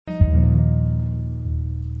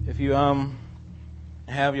you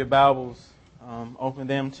have your Bibles, open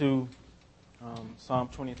them to Psalm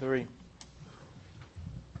 23.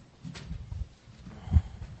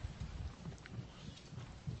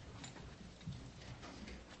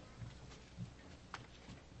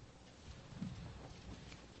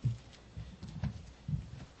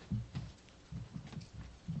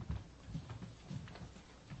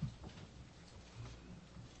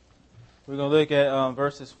 We're going to look at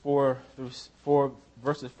verses 4,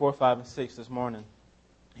 5, and 6 this morning.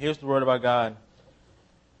 Here's the word of our God.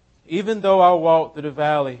 Even though I walk through the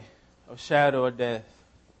valley of shadow of death,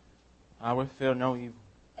 I will fear no evil.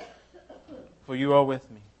 For you are with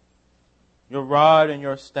me. Your rod and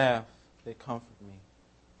your staff, they comfort me.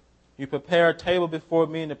 You prepare a table before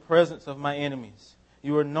me in the presence of my enemies.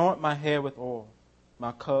 You anoint my head with oil.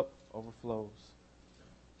 My cup overflows.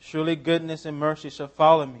 Surely goodness and mercy shall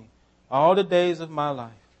follow me all the days of my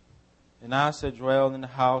life, and I shall dwell in the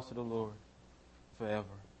house of the Lord forever.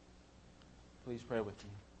 Please pray with me.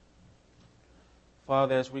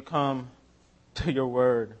 Father, as we come to your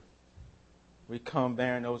word, we come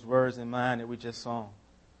bearing those words in mind that we just saw.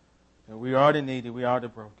 And we are the needy, we are the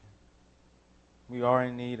broken. We are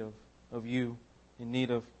in need of you, in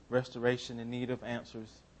need of restoration, in need of answers,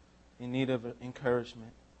 in need of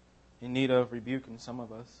encouragement, in need of rebuking some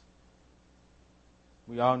of us.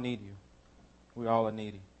 We all need you. We all are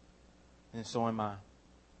needy. And so am I.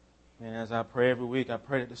 And as I pray every week, I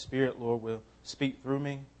pray that the Spirit, Lord, will speak through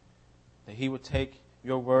me, that He would take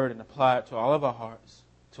your word and apply it to all of our hearts,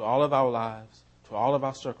 to all of our lives, to all of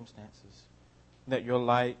our circumstances, that your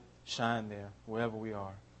light shine there wherever we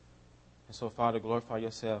are. And so, Father, glorify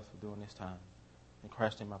yourself during this time. In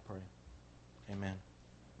Christ's name I pray. Amen.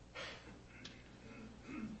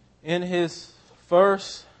 In his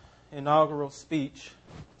first inaugural speech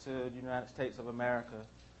to the United States of America,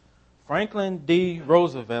 Franklin D.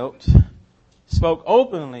 Roosevelt spoke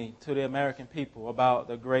openly to the American people about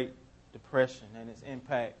the Great Depression and its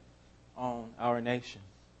impact on our nation.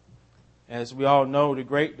 As we all know, the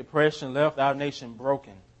Great Depression left our nation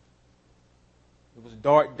broken. It was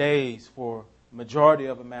dark days for the majority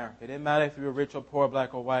of America. It didn't matter if you were rich or poor,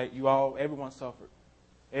 black or white. Everyone suffered.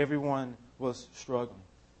 Everyone was struggling.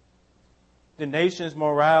 The nation's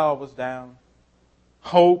morale was down.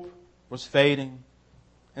 Hope was fading.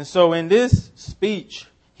 And so in this speech,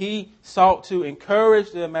 he sought to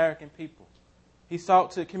encourage the American people. He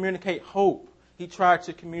sought to communicate hope. He tried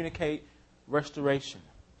to communicate restoration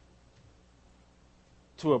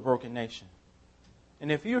to a broken nation.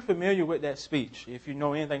 And if you're familiar with that speech, if you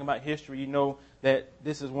know anything about history, you know that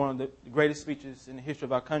this is one of the greatest speeches in the history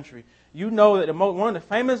of our country. You know that one of the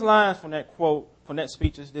famous lines from that quote, from that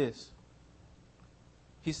speech is this.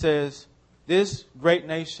 He says, "This great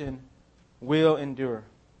nation will endure.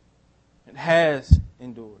 It has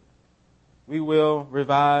endured. We will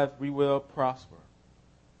revive. We will prosper.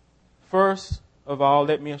 First of all,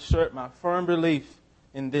 let me assert my firm belief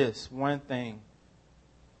in this one thing.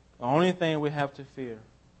 The only thing we have to fear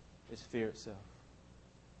is fear itself.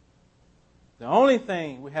 The only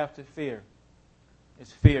thing we have to fear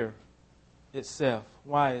is fear itself."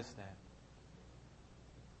 Why is that?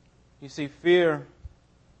 You see, fear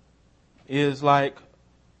is like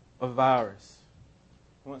a virus.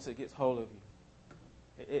 Once it gets hold of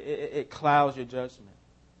you, it clouds your judgment.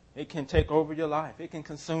 It can take over your life. It can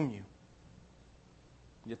consume you.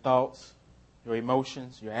 Your thoughts, your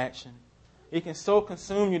emotions, your action. It can so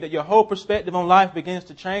consume you that your whole perspective on life begins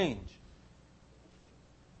to change.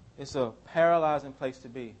 It's a paralyzing place to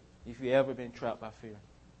be if you've ever been trapped by fear,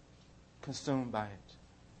 consumed by it.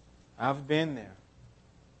 I've been there.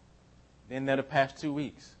 Been there the past 2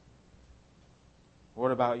 weeks.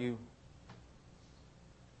 What about you?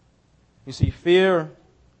 You see, fear,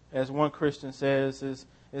 as one Christian says, is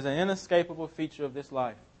an inescapable feature of this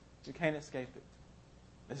life. You can't escape it.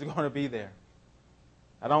 It's going to be there.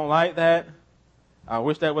 I don't like that. I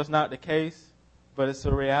wish that was not the case, but it's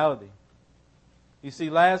a reality. You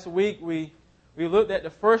see, last week we looked at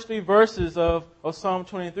the first 3 verses of Psalm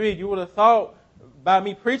 23. You would have thought by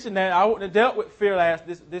me preaching that I wouldn't have dealt with fear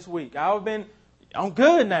this week. I'm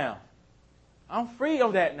good now. I'm free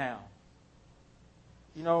of that now.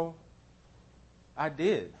 You know, I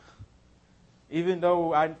did. Even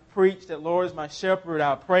though I preached that Lord is my shepherd,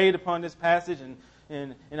 I prayed upon this passage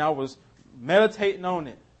and I was meditating on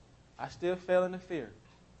it. I still fell into fear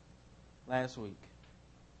last week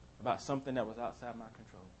about something that was outside my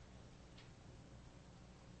control.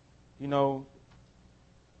 You know,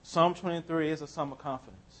 Psalm 23 is a psalm of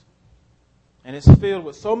confidence. And it's filled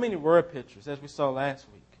with so many word pictures, as we saw last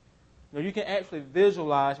week. You know, you can actually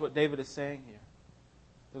visualize what David is saying here.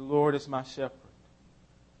 The Lord is my shepherd.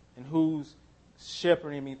 and who's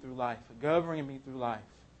shepherding me through life, governing me through life.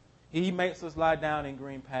 He makes us lie down in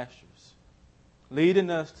green pastures, leading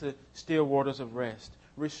us to still waters of rest,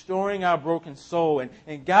 restoring our broken soul,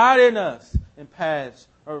 and guiding us in paths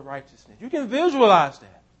of righteousness. You can visualize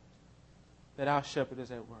that our shepherd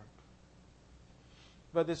is at work.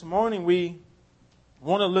 But this morning we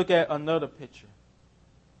want to look at another picture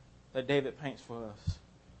that David paints for us.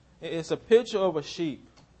 It's a picture of a sheep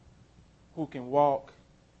who can walk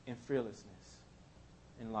in fearlessness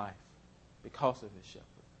in life because of his shepherd.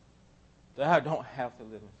 That I don't have to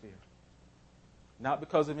live in fear. Not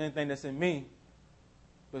because of anything that's in me,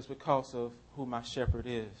 but it's because of who my shepherd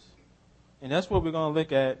is. And that's what we're going to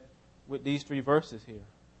look at with these 3 verses here.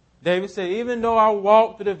 David said, even though I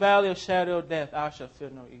walk through the valley of shadow of death, I shall fear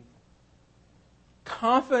no evil.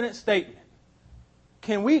 Confident statement.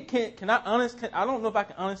 I don't know if I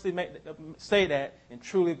can honestly say that and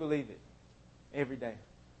truly believe it every day.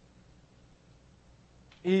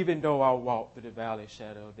 Even though I walk through the valley of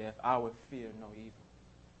shadow of death, I will fear no evil.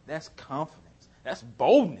 That's confidence. That's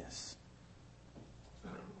boldness.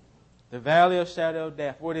 The valley of shadow of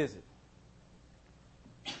death, what is it?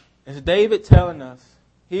 It's David telling us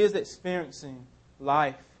he is experiencing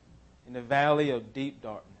life in the valley of deep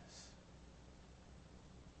darkness.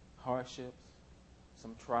 Hardships,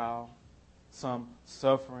 some trial, some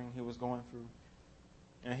suffering he was going through.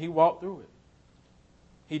 And he walked through it.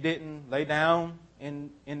 He didn't lay down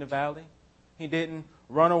in the valley. He didn't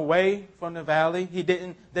run away from the valley. He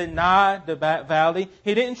didn't deny the valley.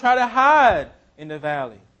 He didn't try to hide in the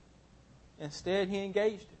valley. Instead, he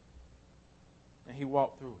engaged it. And he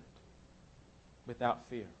walked through it without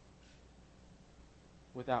fear.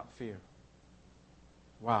 Without fear.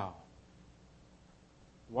 Wow.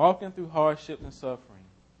 Walking through hardships and suffering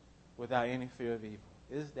without any fear of evil.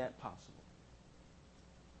 Is that possible?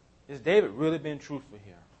 Is David really being truthful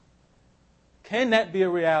here? Can that be a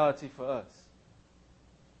reality for us?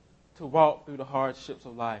 To walk through the hardships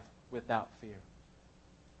of life without fear?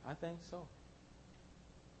 I think so.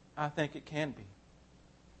 I think it can be.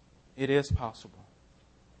 It is possible.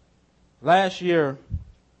 Last year,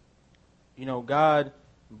 God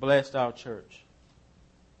blessed our church.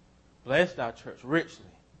 Blessed our church richly.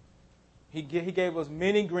 He gave us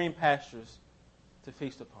many green pastures to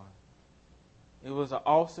feast upon. It was an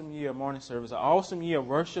awesome year of morning service, an awesome year of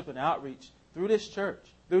worship and outreach through this church,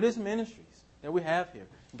 through these ministries that we have here.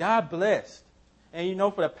 God blessed. And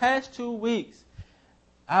for the past 2 weeks,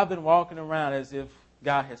 I've been walking around as if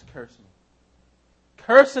God has cursed me.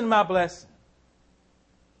 Cursing my blessing.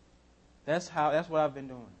 That's what I've been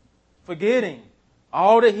doing. Forgetting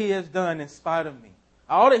all that He has done in spite of me.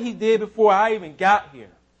 All that He did before I even got here.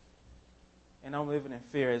 And I'm living in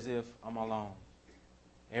fear as if I'm alone.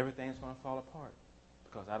 Everything's going to fall apart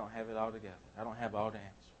because I don't have it all together. I don't have all the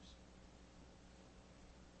answers.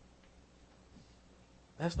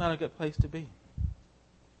 That's not a good place to be.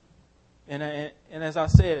 And as I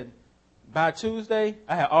said, by Tuesday,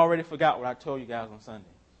 I had already forgot what I told you guys on Sunday.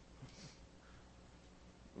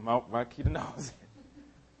 Marquita knows it.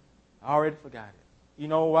 I already forgot it. You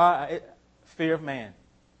know why? Fear of man.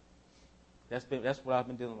 That's what I've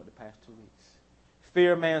been dealing with the past 2 weeks.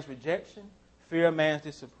 Fear of man's rejection, fear of man's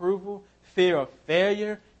disapproval, fear of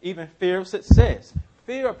failure, even fear of success.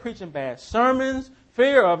 Fear of preaching bad sermons,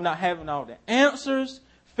 fear of not having all the answers,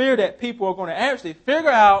 fear that people are going to actually figure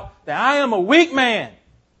out that I am a weak man.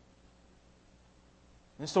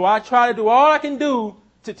 And so I try to do all I can do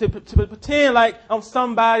to pretend like I'm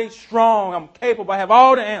somebody strong, I'm capable, I have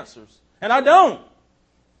all the answers. And I don't.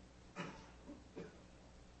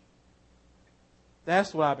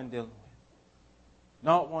 That's what I've been dealing with.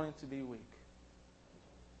 Not wanting to be weak.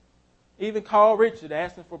 Even called Richard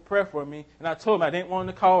asking for prayer for me, and I told him I didn't want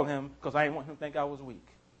to call him because I didn't want him to think I was weak.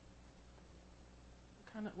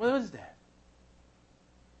 What is that?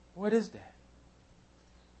 What is that?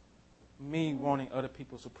 Me wanting other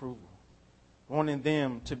people's approval. Wanting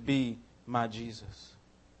them to be my Jesus.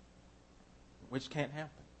 Which can't happen.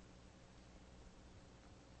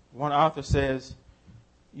 One author says,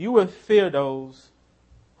 you will fear those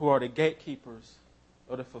who are the gatekeepers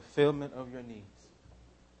of the fulfillment of your needs.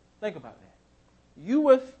 Think about that. You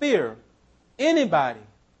will fear anybody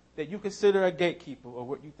that you consider a gatekeeper of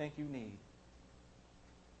what you think you need.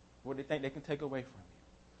 What they think they can take away from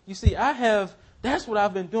you. You see, that's what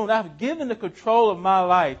I've been doing. I've given the control of my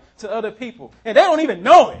life to other people. And they don't even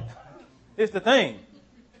know it. It's the thing.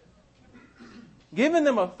 Giving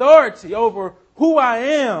them authority over who I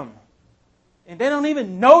am. And they don't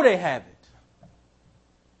even know they have it.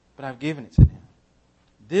 But I've given it to them.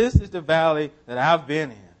 This is the valley that I've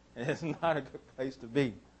been in. And it's not a good place to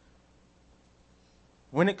be.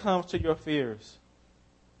 When it comes to your fears,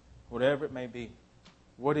 whatever it may be,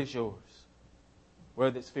 what is yours?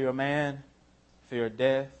 Whether it's fear of man, fear of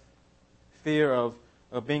death, fear of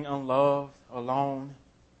being unloved, alone,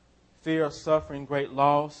 fear of suffering great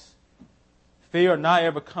loss, fear of not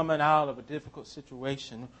ever coming out of a difficult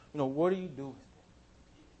situation. What do you do with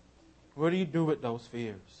it? What do you do with those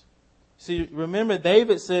fears? See, remember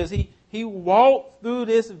David says he walked through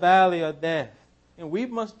this valley of death. And we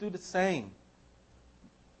must do the same.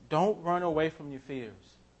 Don't run away from your fears.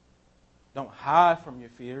 Don't hide from your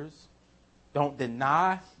fears. Don't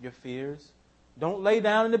deny your fears. Don't lay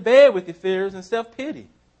down in the bed with your fears and self-pity.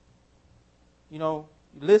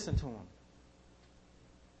 Listen to them.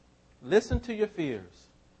 Listen to your fears.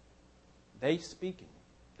 They speaking.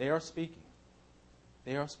 They are speaking.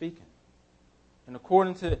 They are speaking. And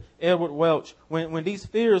according to Edward Welch, when these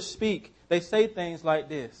fears speak, they say things like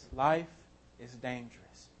this. Life is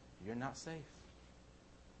dangerous. You're not safe.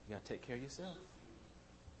 You got to take care of yourself.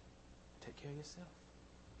 Take care of yourself.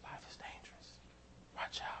 Life is dangerous.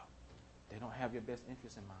 Watch out. They don't have your best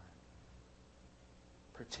interest in mind.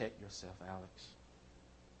 Protect yourself, Alex.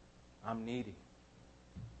 I'm needy.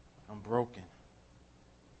 I'm broken.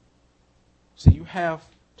 So you have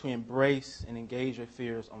to embrace and engage your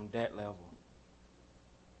fears on that level.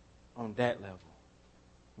 On that level.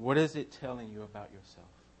 What is it telling you about yourself?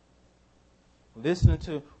 Listening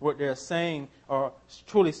to what they're saying or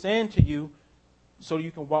truly saying to you so you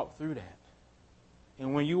can walk through that.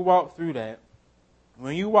 And when you walk through that,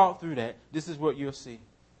 this is what you'll see.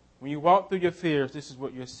 When you walk through your fears, this is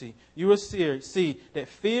what you'll see. You will see that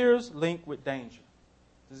fears link with danger.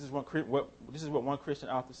 This is what one Christian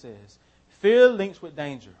author says. Fear links with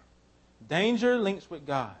danger. Danger links with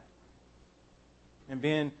God. And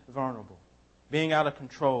being vulnerable. Being out of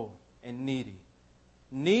control and needy.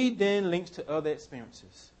 Need then links to other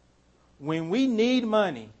experiences. When we need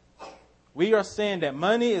money, we are saying that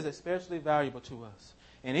money is especially valuable to us.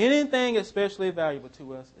 And anything especially valuable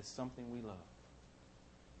to us is something we love.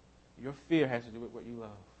 Your fear has to do with what you love.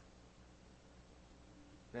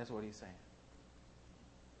 That's what he's saying.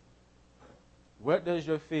 What does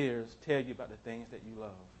your fears tell you about the things that you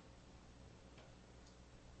love?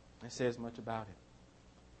 It says much about it.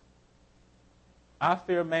 I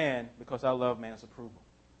fear man because I love man's approval.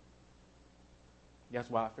 That's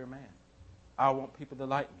why I fear man. I want people to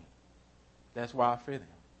like me. That's why I fear them.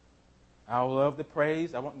 I love the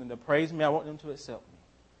praise. I want them to praise me. I want them to accept me.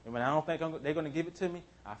 And when I don't think they're going to give it to me,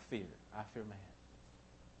 I fear it. I fear man.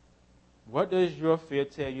 What does your fear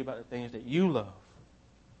tell you about the things that you love?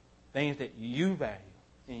 Things that you value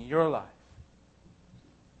in your life?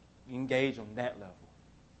 Engage on that level.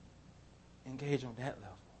 Engage on that level.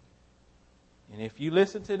 And if you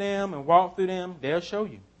listen to them and walk through them, they'll show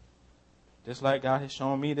you. Just like God has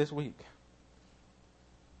shown me this week.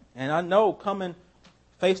 And I know coming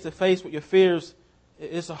face to face with your fears,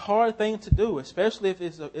 it's a hard thing to do, especially if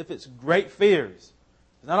it's great fears.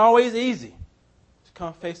 It's not always easy to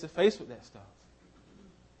come face to face with that stuff.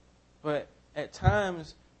 But at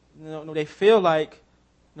times, they feel like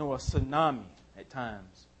a tsunami at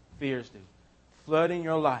times. Fears do. Flooding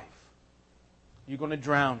your life. You're going to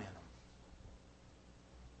drown in them.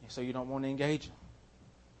 And so you don't want to engage them.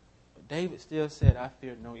 But David still said, I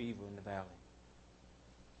feared no evil in the valley.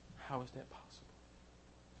 How is that possible?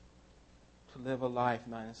 To live a life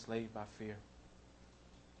not enslaved by fear.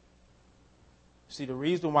 See, the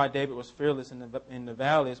reason why David was fearless in the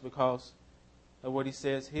valley is because of what he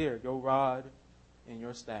says here. Your rod and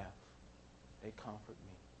your staff, they comfort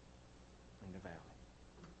me in the valley.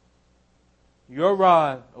 Your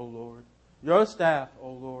rod, O Lord, your staff,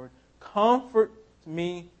 O Lord, comfort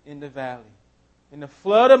me in the valley. In the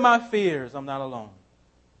flood of my fears, I'm not alone.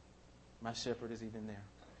 My shepherd is even there.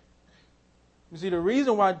 You see, the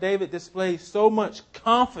reason why David displays so much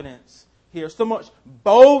confidence here, so much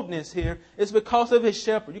boldness here, is because of his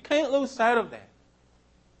shepherd. You can't lose sight of that.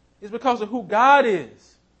 It's because of who God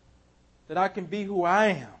is that I can be who I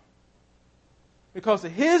am. Because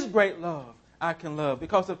of His great love, I can love.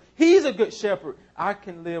 Because of He's a good shepherd, I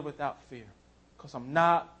can live without fear. Because I'm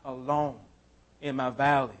not alone in my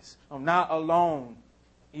valleys. I'm not alone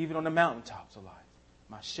even on the mountaintops of life.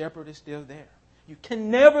 My shepherd is still there. You can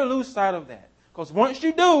never lose sight of that. Because once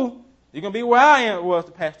you do, you're going to be where I was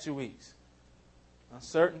the past 2 weeks.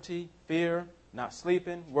 Uncertainty, fear, not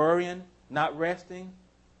sleeping, worrying, not resting.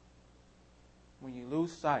 When you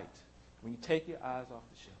lose sight, when you take your eyes off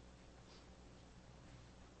the shepherd.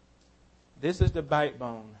 This is the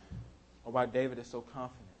backbone of why David is so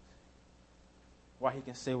confident. Why he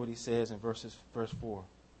can say what he says in verse 4.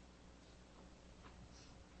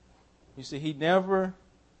 You see, he never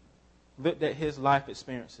looked at his life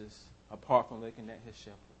experiences apart from looking at his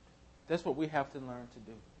shepherd. That's what we have to learn to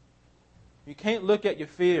do. You can't look at your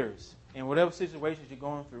fears and whatever situations you're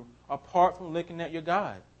going through apart from looking at your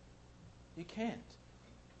God. You can't.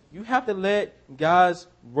 You have to let God's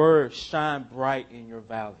word shine bright in your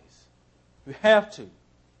valleys. You have to.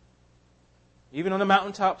 Even on the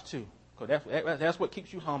mountaintops too. Because that's what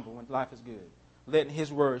keeps you humble when life is good. Letting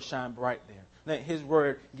his word shine bright there. Letting his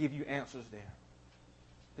word give you answers there.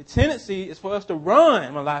 The tendency is for us to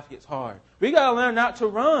run when life gets hard. We got to learn not to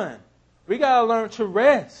run. We got to learn to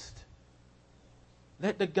rest.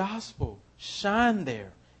 Let the gospel shine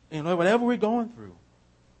there in whatever we're going through.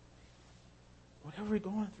 Whatever we're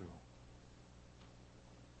going through.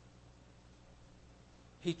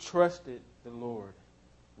 He trusted the Lord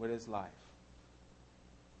with his life.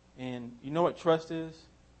 And you know what trust is?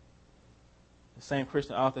 The same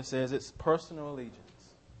Christian author says it's personal allegiance.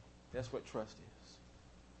 That's what trust is.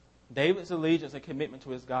 David's allegiance and commitment to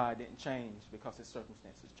his God didn't change because his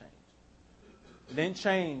circumstances changed. It didn't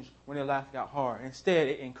change when their life got hard. Instead,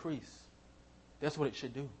 it increased. That's what it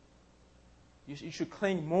should do. You should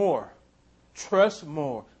cling more, trust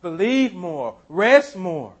more, believe more, rest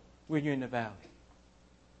more when you're in the valley.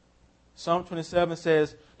 Psalm 27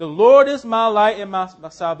 says, "The Lord is my light and my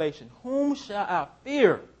salvation. Whom shall I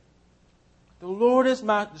fear? The Lord is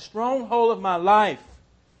the stronghold of my life.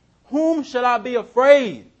 Whom shall I be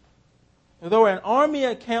afraid? Though an army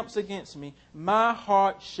encamps against me, my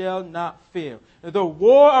heart shall not fear. Though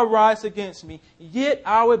war arise against me, yet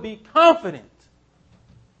I will be confident."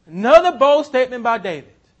 Another bold statement by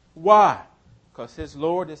David. Why? Because his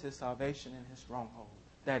Lord is his salvation and his stronghold.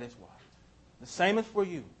 That is why. The same is for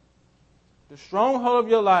you. The stronghold of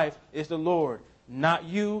your life is the Lord. Not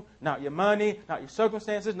you, not your money, not your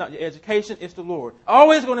circumstances, not your education. It's the Lord.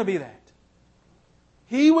 Always going to be that.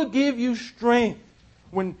 He will give you strength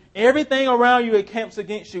when everything around you encamps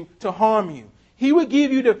against you to harm you. He will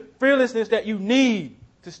give you the fearlessness that you need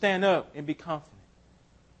to stand up and be confident.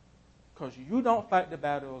 Because you don't fight the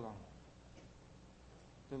battle alone.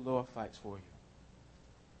 The Lord fights for you.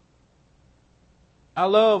 I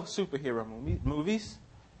love superhero movies.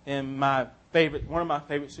 And one of my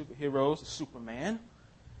favorite superheroes is Superman.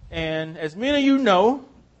 And as many of you know,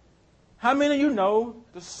 how many of you know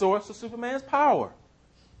the source of Superman's power?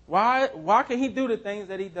 Why can he do the things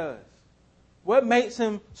that he does? What makes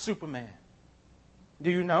him Superman? Do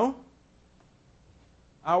you know?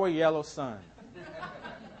 Our yellow sun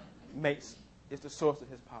is the source of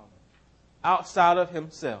his power. Outside of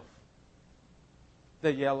himself,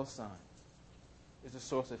 the yellow sun is the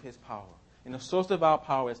source of his power. And the source of our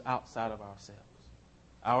power is outside of ourselves.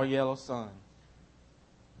 Our yellow sun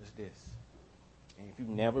is this. And if you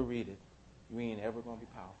never read it, you ain't ever going to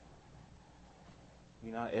be powerful.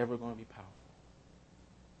 You're not ever going to be powerful.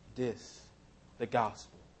 This, the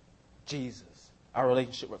gospel, Jesus, our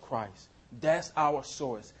relationship with Christ, that's our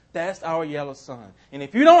source. That's our yellow sun. And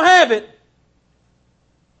if you don't have it,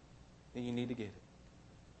 then you need to get it.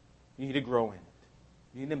 You need to grow in it.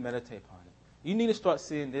 You need to meditate upon it. You need to start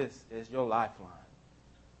seeing this as your lifeline.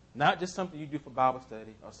 Not just something you do for Bible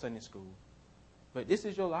study or Sunday school, but this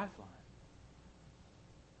is your lifeline.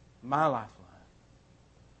 My lifeline.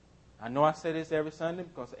 I know I say this every Sunday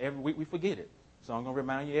because every week we forget it. So I'm going to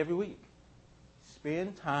remind you every week.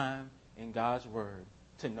 Spend time in God's Word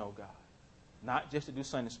to know God. Not just to do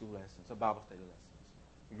Sunday school lessons or Bible study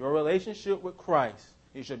lessons. Your relationship with Christ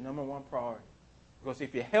is your number one priority. Because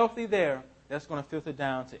if you're healthy there, that's going to filter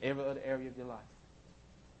down to every other area of your life.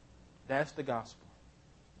 That's the gospel.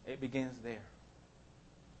 It begins there.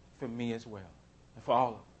 For me as well. And for all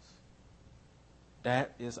of us.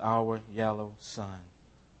 That is our yellow sun.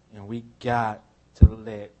 And we got to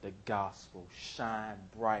let the gospel shine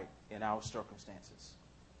bright in our circumstances.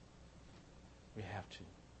 We have to.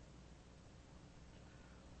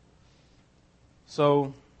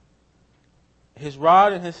 So, his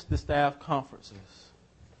rod and the staff comforts us.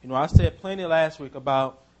 You know, I said plenty last week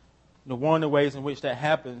about one of the ways in which that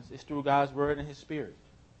happens is through God's Word and His Spirit.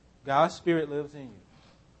 God's Spirit lives in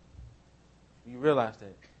you. You realize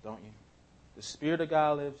that, don't you? The Spirit of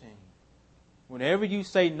God lives in you. Whenever you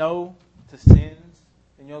say no to sins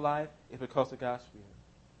in your life, it's because of God's Spirit.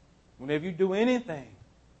 Whenever you do anything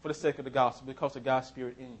for the sake of the gospel, it's because of God's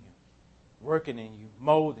Spirit in you, working in you,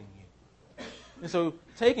 molding you. And so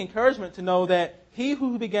take encouragement to know that He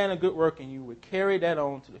who began a good work in you would carry that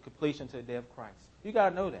on to the completion, to the day of Christ. You got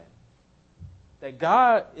to know that. That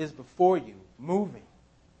God is before you, moving,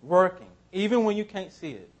 working, even when you can't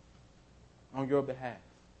see it, on your behalf.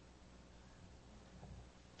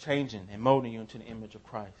 Changing and molding you into the image of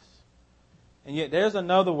Christ. And yet there's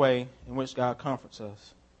another way in which God comforts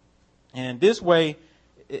us. And this way,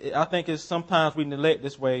 I think it's sometimes we neglect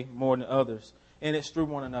this way more than others. And it's through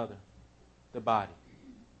one another, the body.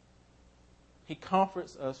 He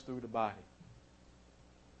comforts us through the body.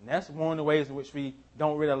 And that's one of the ways in which we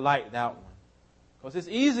don't really like that one. Because it's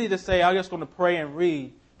easy to say, I'm just going to pray and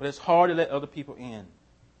read, but it's hard to let other people in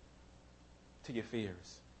to your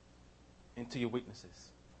fears, into your weaknesses,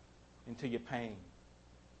 into your pain.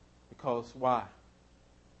 Because why?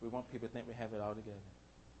 We want people to think we have it all together.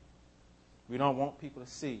 We don't want people to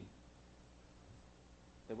see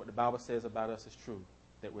that what the Bible says about us is true,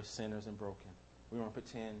 that we're sinners and broken. We want to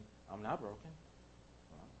pretend, I'm not broken.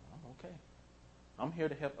 I'm okay. I'm here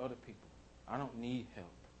to help other people. I don't need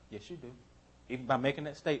help. Yes, you do. Even by making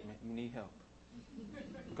that statement, you need help.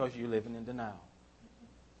 Because you're living in denial.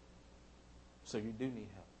 So you do need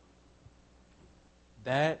help.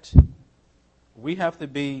 That we have to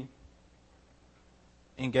be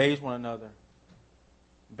engage one another,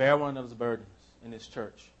 bear one another's burdens in this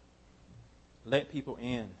church. Let people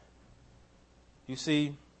in. You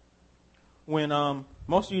see, when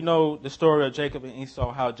most of you know the story of Jacob and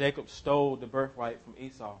Esau, how Jacob stole the birthright from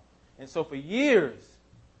Esau. And so for years,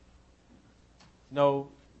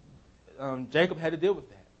 Jacob had to deal with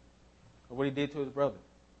that, or what he did to his brother.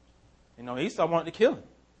 Esau wanted to kill him.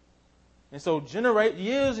 And so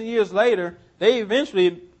years and years later, they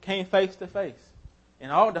eventually came face to face.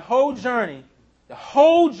 And the whole journey,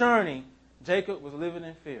 Jacob was living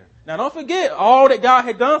in fear. Now don't forget all that God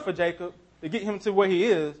had done for Jacob to get him to where he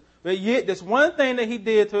is. But yet this one thing that he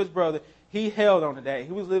did to his brother, he held on to that.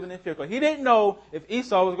 He was living in fear because he didn't know if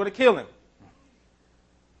Esau was going to kill him.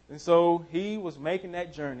 And so he was making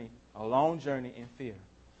that journey, a long journey in fear.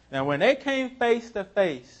 Now when they came face to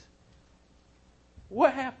face,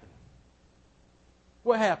 what happened?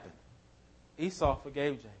 What happened? Esau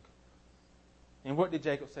forgave Jacob. And what did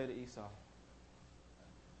Jacob say to Esau?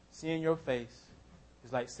 Seeing your face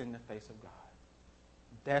is like seeing the face of God.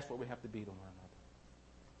 That's what we have to be to one another.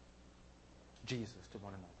 Jesus to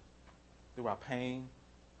one another. Through our pain,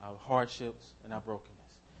 our hardships, and our brokenness.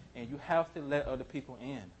 And you have to let other people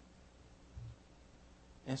in.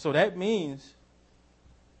 And so that means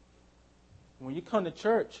when you come to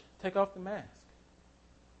church, take off the mask.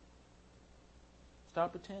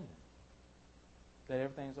 Stop pretending that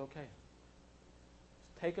everything's okay.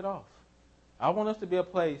 Just take it off. I want us to be a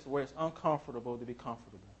place where it's uncomfortable to be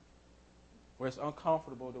comfortable. Where it's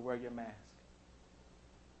uncomfortable to wear your mask.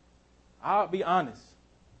 I'll be honest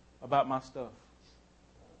about my stuff.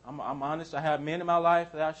 I'm honest. I have men in my life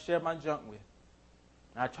that I share my junk with.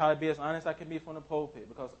 And I try to be as honest as I can be from the pulpit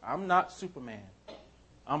because I'm not Superman.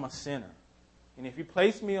 I'm a sinner. And if you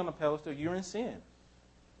place me on a pedestal, you're in sin.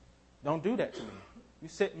 Don't do that to me. You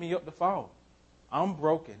set me up to fall. I'm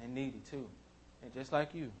broken and needy too. And just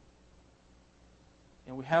like you.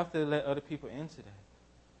 And we have to let other people into that.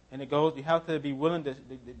 And it goes, you have to be willing to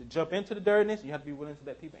jump into the dirtiness. You have to be willing to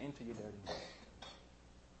let people into your dirtiness.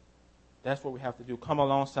 That's what we have to do. Come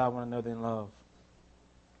alongside one another in love.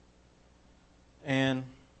 And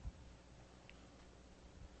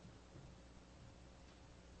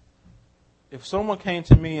if someone came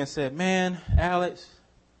to me and said, man, Alex,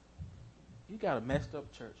 you got a messed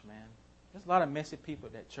up church, man. There's a lot of messy people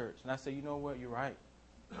at that church. And I say, you know what? You're right.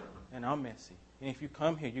 And I'm messy. And if you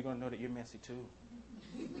come here, you're going to know that you're messy too.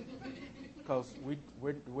 Because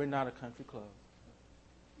we're not a country club.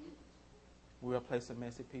 We're a place of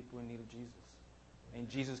messy people in need of Jesus. And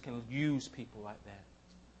Jesus can use people like that.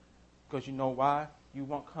 Because you know why? You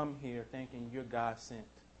won't come here thinking you're God sent.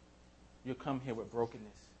 You'll come here with brokenness.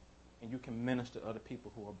 And you can minister to other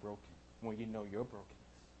people who are broken when you know your brokenness.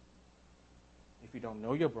 If you don't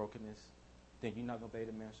know your brokenness, then you're not going to be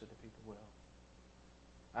able to minister to people well.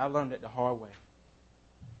 I learned it the hard way.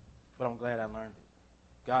 But I'm glad I learned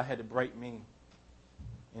it. God had to break me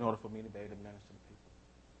in order for me to be able to minister to people.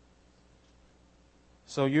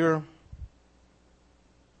 So you're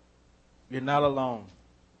not alone.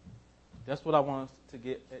 That's what I want us to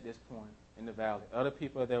get at this point in the valley. Other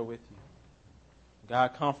people are there with you.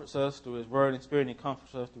 God comforts us through His Word and Spirit, and He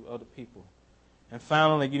comforts us through other people. And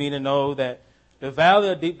finally, you need to know that the valley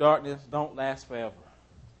of deep darkness don't last forever.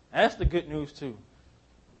 That's the good news too.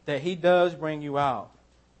 That He does bring you out.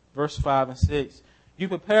 Verse 5 and 6. You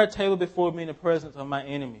prepare a table before me in the presence of my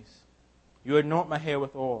enemies. You anoint my head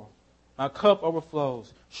with oil. My cup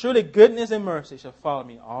overflows. Surely goodness and mercy shall follow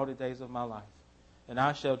me all the days of my life. And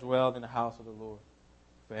I shall dwell in the house of the Lord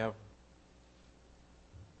forever.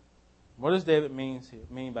 What does David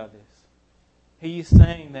mean by this? He's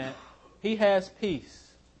saying that he has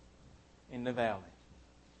peace in the valley.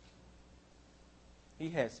 He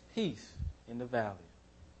has peace in the valley.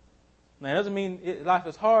 Now, that doesn't mean life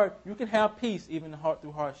is hard. You can have peace even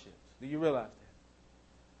through hardships. Do you realize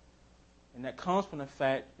that? And that comes from the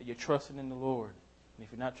fact that you're trusting in the Lord. And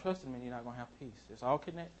if you're not trusting Him, you're not going to have peace. It's all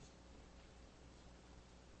connected.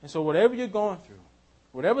 And so whatever you're going through,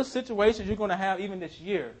 whatever situations you're going to have even this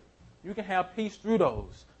year, you can have peace through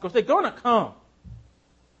those. Because they're going to come.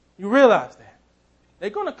 You realize that. They're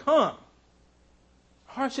going to come.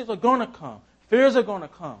 Hardships are going to come. Fears are going to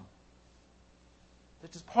come.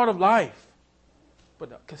 That's just part of life. But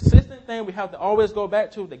the consistent thing we have to always go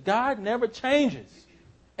back to, that God never changes.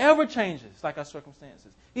 Ever changes like our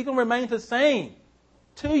circumstances. He can remain the same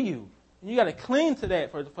to you. And you got to cling to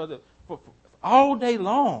that for all day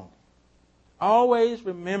long. Always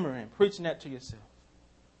remembering, preaching that to yourself.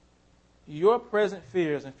 Your present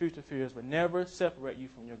fears and future fears will never separate you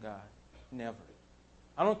from your God. Never.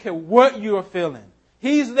 I don't care what you are feeling.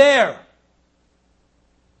 He's there.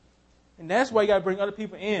 And that's why you got to bring other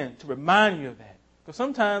people in to remind you of that. Because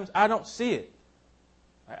sometimes I don't see it.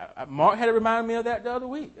 Mark had to remind me of that the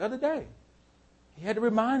other day. He had to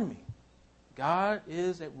remind me. God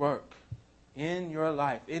is at work in your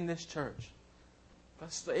life, in this church.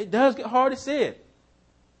 But it does get hard to see it.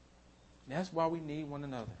 That's why we need one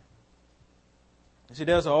another. You see,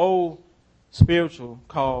 there's an old spiritual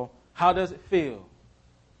called, How Does It Feel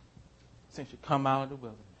Since You Come Out of the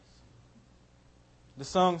Wilderness? The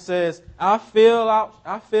song says, I feel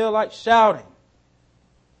like shouting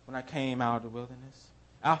when I came out of the wilderness.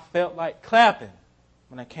 I felt like clapping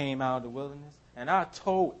when I came out of the wilderness. And I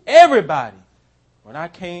told everybody when I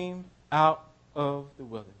came out of the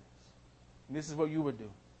wilderness. And this is what you would do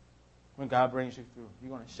when God brings you through.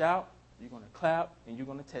 You're going to shout, you're going to clap, and you're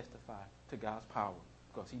going to testify to God's power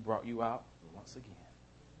because He brought you out once again.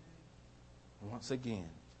 Once again,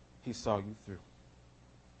 He saw you through.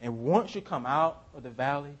 And once you come out of the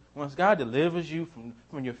valley, once God delivers you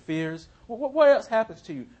from your fears, what else happens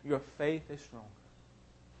to you? Your faith is stronger.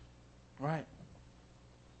 Right?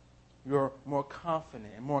 You're more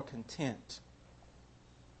confident and more content.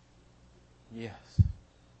 Yes.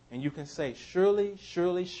 And you can say, surely,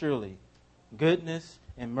 surely, surely, goodness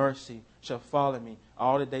and mercy shall follow me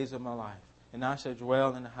all the days of my life, and I shall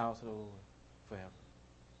dwell in the house of the Lord forever.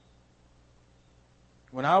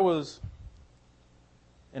 When I was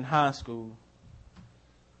in high school,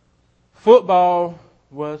 football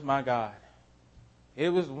was my God. It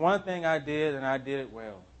was one thing I did, and I did it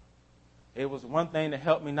well. It was one thing that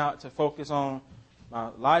helped me not to focus on my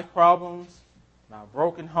life problems, my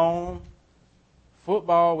broken home.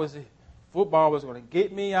 Football was it. Football was going to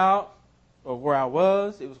get me out of where I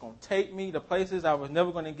was. It was going to take me to places I was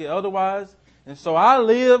never going to get otherwise. And so I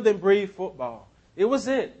lived and breathed football. It was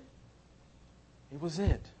it. It was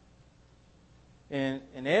it. And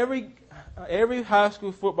every high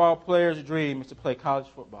school football player's dream is to play college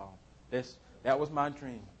football. That was my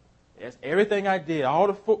dream. That's everything I did. All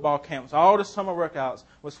the football camps, all the summer workouts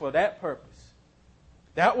was for that purpose.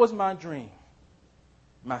 That was my dream.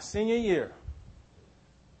 My senior year,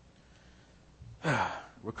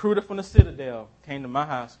 recruiter from the Citadel came to my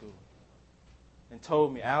high school and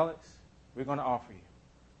told me, Alex, we're going to offer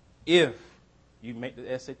you. If you make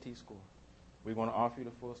the SAT score, we're going to offer you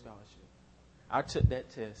the full scholarship. I took that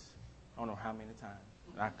test, I don't know how many times,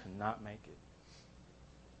 and I could not make it.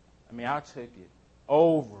 I mean, I took it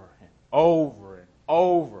over and over and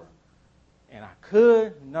over, and I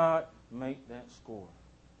could not make that score.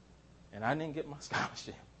 And I didn't get my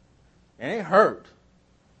scholarship. And it hurt,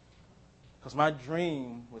 because my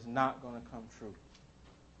dream was not going to come true.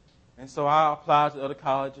 And so I applied to other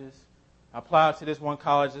colleges. I applied to this one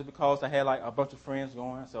college just because I had like a bunch of friends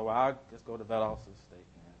going. So I'll just go to Valdosta State.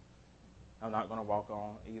 I'm not going to walk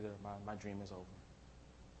on either. My dream is over.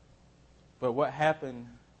 But what happened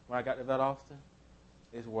when I got to Valdosta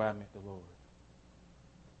is where I met the Lord.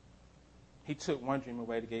 He took one dream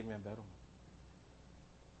away to give me a better one.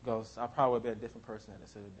 Because I probably would be a different person at the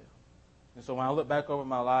Citadel. And so when I look back over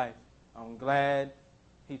my life, I'm glad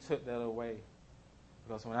He took that away.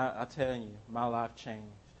 Because when I tell you, my life changed.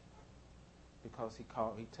 Because He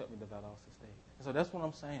took me to Valdosta State. And so that's what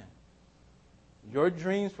I'm saying. Your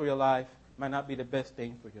dreams for your life might not be the best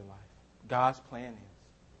thing for your life. God's plan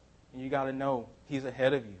is. And you got to know He's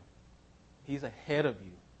ahead of you. He's ahead of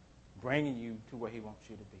you, bringing you to where He wants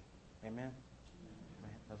you to be. Amen?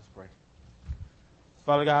 Amen. Let us pray.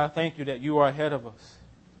 Father God, I thank You that You are ahead of us.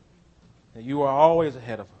 That You are always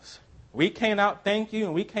ahead of us. We can't outthank You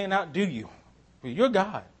and we can't outdo You. But You're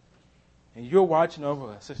God. And You're watching over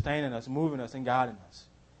us, sustaining us, moving us, and guiding us.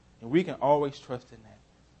 And we can always trust in that.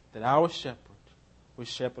 That our shepherd will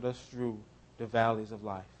shepherd us through the valleys of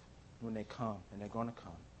life when they come, and they're going to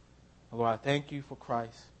come. Lord, I thank You for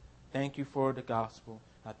Christ. thank you for the gospel.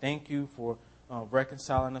 I thank you for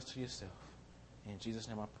reconciling us to yourself. In Jesus'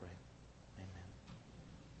 name I pray.